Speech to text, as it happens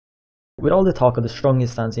With all the talk of the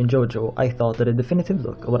strongest stands in JoJo, I thought that a definitive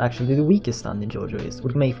look at what actually the weakest stand in JoJo is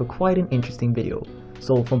would make for quite an interesting video.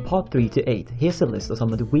 So from part 3 to 8, here's a list of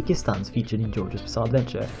some of the weakest stands featured in JoJo's Bizarre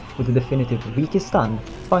Adventure, with the definitive weakest stand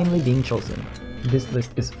finally being chosen. This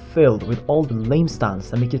list is filled with all the lame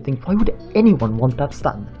stands that make you think, why would anyone want that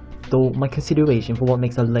stand? Though my consideration for what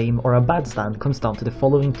makes a lame or a bad stand comes down to the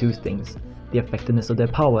following two things: the effectiveness of their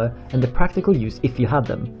power and the practical use if you had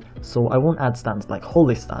them. So I won't add stands like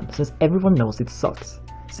Holy Stand, since everyone knows it sucks.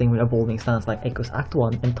 Same with evolving stands like Echo's Act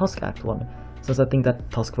 1 and Tusk Act 1, since I think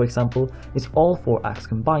that Tusk, for example, is all 4 acts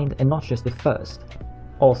combined and not just the first.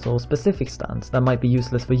 Also, specific stands that might be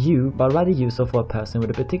useless for you but rather useful for a person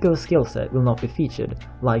with a particular skill set will not be featured,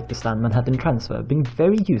 like the stand Manhattan Transfer being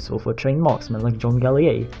very useful for a trained marksman like John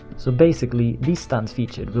Gallier. So basically, these stands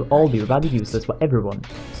featured will all be rather useless for everyone.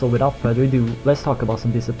 So without further ado, let's talk about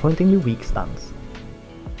some disappointingly weak stands.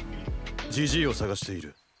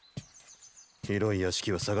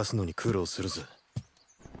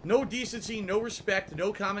 No decency, no respect,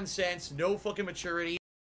 no common sense, no fucking maturity.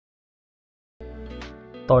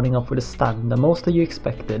 Starting off with a stand that most of you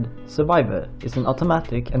expected, Survivor is an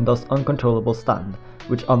automatic and thus uncontrollable stand,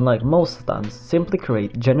 which unlike most stands simply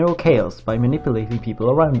create general chaos by manipulating people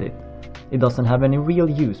around it. It doesn't have any real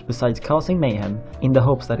use besides causing mayhem in the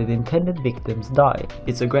hopes that its intended victims die.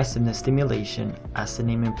 Its aggressiveness stimulation, as the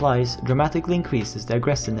name implies, dramatically increases the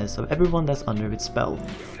aggressiveness of everyone that's under its spell.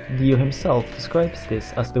 Dio himself describes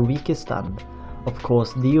this as the weakest stand. Of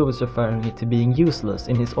course, Dio was referring it to being useless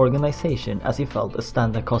in his organization, as he felt a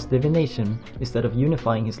stand that caused divination instead of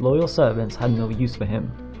unifying his loyal servants had no use for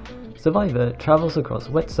him. Survivor travels across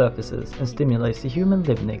wet surfaces and stimulates the human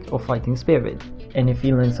livnik or fighting spirit. Any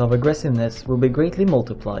feelings of aggressiveness will be greatly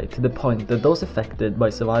multiplied to the point that those affected by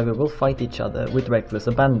Survivor will fight each other with reckless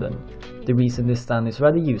abandon. The reason this stand is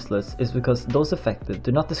rather useless is because those affected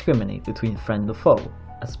do not discriminate between friend or foe,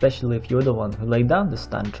 especially if you're the one who laid down the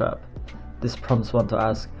stand trap. This prompts one to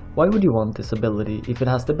ask, why would you want this ability if it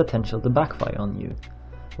has the potential to backfire on you?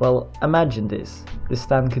 Well, imagine this. This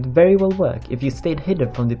stand could very well work if you stayed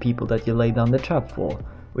hidden from the people that you laid down the trap for,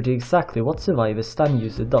 which is exactly what Survivor's stand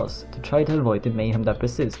user does to try to avoid the mayhem that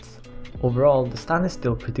persists. Overall, the stand is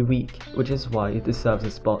still pretty weak, which is why it deserves a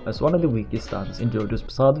spot as one of the weakest stands in JoJo's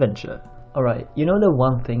Bizarre Adventure. Alright, you know the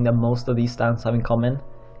one thing that most of these stands have in common?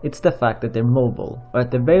 It's the fact that they're mobile, or at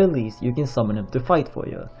the very least you can summon them to fight for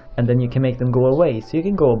you, and then you can make them go away so you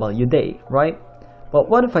can go about your day, right? But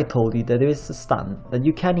what if I told you that there is a stand that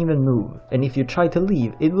you can't even move, and if you try to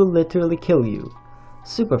leave it will literally kill you?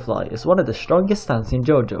 Superfly is one of the strongest stands in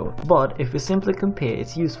JoJo, but if we simply compare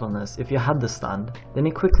its usefulness if you had the stand, then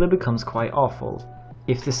it quickly becomes quite awful.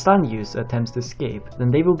 If the stand user attempts to escape, then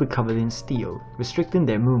they will be covered in steel, restricting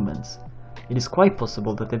their movements. It is quite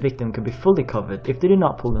possible that the victim could be fully covered if they do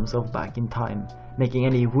not pull themselves back in time, making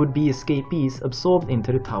any would-be escapees absorbed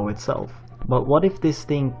into the tower itself. But what if this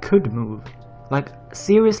thing could move? Like,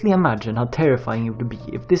 seriously imagine how terrifying it would be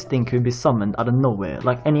if this thing could be summoned out of nowhere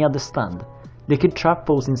like any other stand. They could trap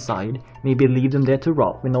foes inside, maybe leave them there to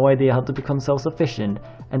rot with no idea how to become self-sufficient,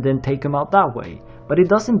 and then take them out that way. But it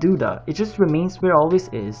doesn't do that, it just remains where it always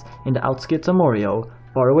is, in the outskirts of Morio,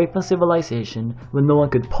 far away from civilization, where no one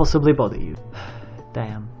could possibly bother you.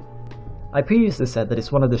 Damn. I previously said that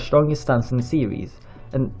it's one of the strongest stands in the series,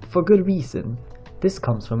 and for good reason. This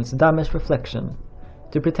comes from its damage reflection.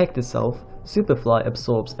 To protect itself, Superfly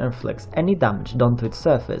absorbs and reflects any damage done to its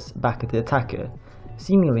surface back at the attacker.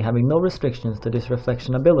 Seemingly having no restrictions to this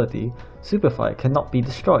reflection ability, Superfly cannot be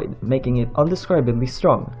destroyed, making it undescribably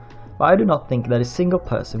strong. But I do not think that a single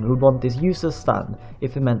person would want this useless stand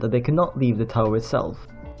if it meant that they could not leave the tower itself.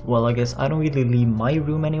 Well, I guess I don't really leave my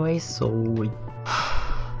room anyways, so...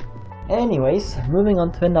 Anyways, moving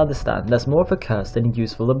on to another stand that's more of a curse than a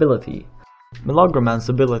useful ability. Melograman's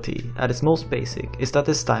ability, at its most basic, is that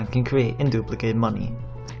the stand can create and duplicate money.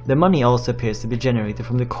 The money also appears to be generated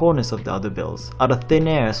from the corners of the other bills, out of thin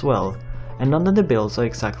air as well, and none of the bills are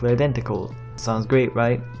exactly identical. Sounds great,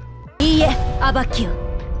 right?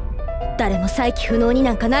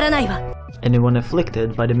 Anyone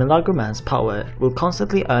afflicted by the Melograman's power will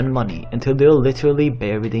constantly earn money until they are literally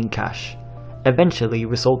buried in cash, eventually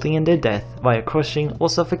resulting in their death via crushing or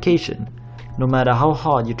suffocation. No matter how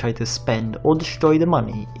hard you try to spend or destroy the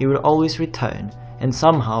money, it will always return, and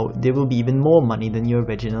somehow there will be even more money than you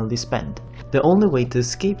originally spent. The only way to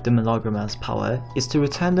escape the Melograman's power is to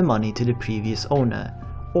return the money to the previous owner,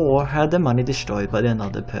 or have the money destroyed by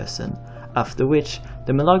another person, after which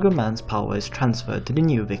the Melograman's power is transferred to the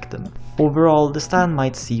new victim. Overall, the stand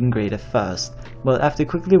might seem great at first, but after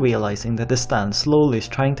quickly realizing that the stand slowly is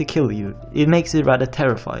trying to kill you, it makes it rather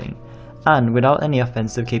terrifying. and without any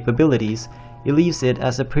offensive capabilities, it leaves it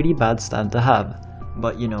as a pretty bad stand to have.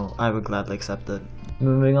 But you know, I would gladly accept it.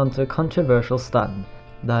 Moving on to a controversial stand,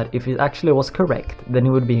 that if it actually was correct, then it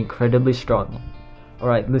would be incredibly strong.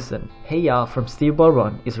 Alright, listen, Hey Ya from Steel Ball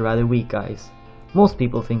Run is rather weak, guys. Most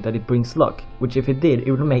people think that it brings luck, which if it did,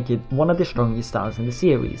 it would make it one of the strongest stands in the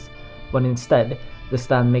series. But instead, the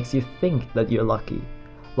stand makes you think that you're lucky.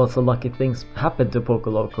 Lots of lucky things happened to Poco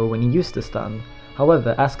Loco when he used the stand.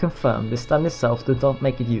 However, as confirmed, the stand itself does not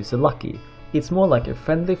make it user lucky. It's more like a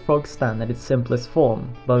friendly frog stand at its simplest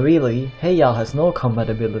form, but really, Hey Ya has no combat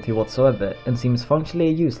ability whatsoever and seems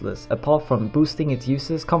functionally useless apart from boosting its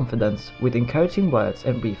user's confidence with encouraging words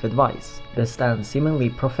and brief advice. The stand's seemingly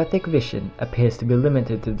prophetic vision appears to be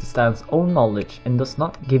limited to the stand's own knowledge and does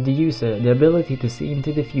not give the user the ability to see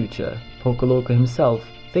into the future. Poco Loco himself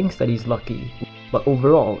thinks that he's lucky, but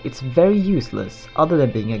overall it's very useless. Other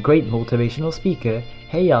than being a great motivational speaker,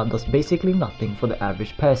 Hey Ya does basically nothing for the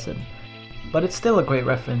average person. But it's still a great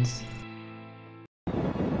reference.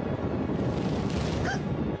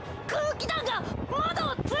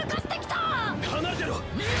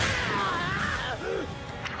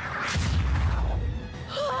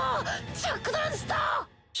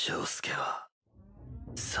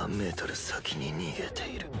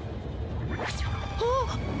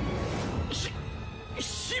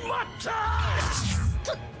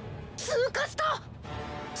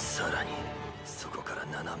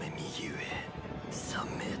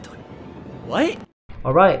 What?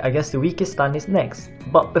 Alright, I guess the weakest stand is next.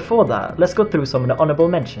 But before that, let's go through some of the honorable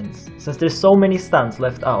mentions. Since there's so many stands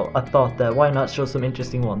left out, I thought that why not show some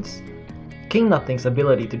interesting ones. King Nothing's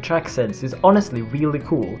ability to track sense is honestly really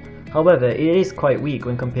cool. However, it is quite weak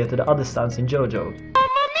when compared to the other stands in JoJo.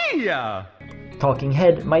 Mamma mia! Talking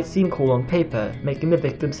Head might seem cool on paper, making the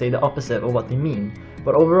victim say the opposite of what they mean,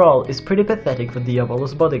 but overall it's pretty pathetic for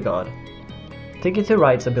Diavolo's bodyguard. Ticket to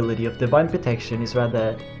Ride's ability of Divine Protection is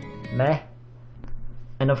rather meh.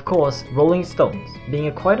 And of course, Rolling Stones,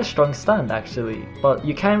 being quite a strong stand actually, but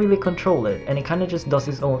you can't really control it and it kinda just does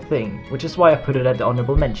its own thing, which is why I put it at the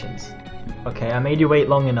honorable mentions. Okay, I made you wait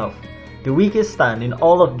long enough. The weakest stand in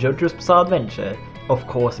all of JoJo's Bizarre Adventure, of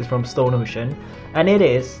course, is from Stone Ocean, and it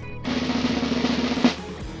is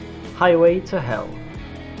Highway to Hell.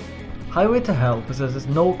 Highway to Hell possesses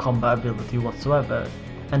no combat ability whatsoever,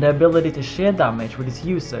 and the ability to share damage with its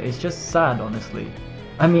user is just sad, honestly.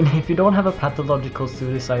 I mean, if you don't have a pathological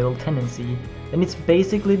suicidal tendency, then it's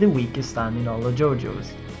basically the weakest stand in all of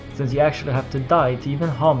JoJo's, since you actually have to die to even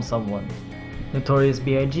harm someone. Notorious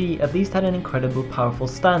B.I.G. at least had an incredible powerful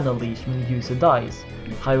stand unleashed when the user dies.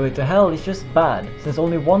 Highway to Hell is just bad, since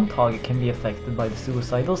only one target can be affected by the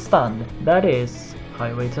suicidal stand, that is,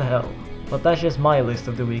 Highway to Hell. But that's just my list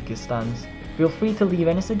of the weakest stands. Feel free to leave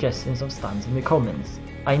any suggestions of stands in the comments.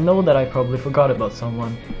 I know that I probably forgot about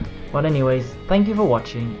someone. But anyways, thank you for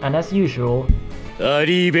watching, and as usual,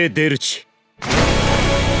 Arrivederci.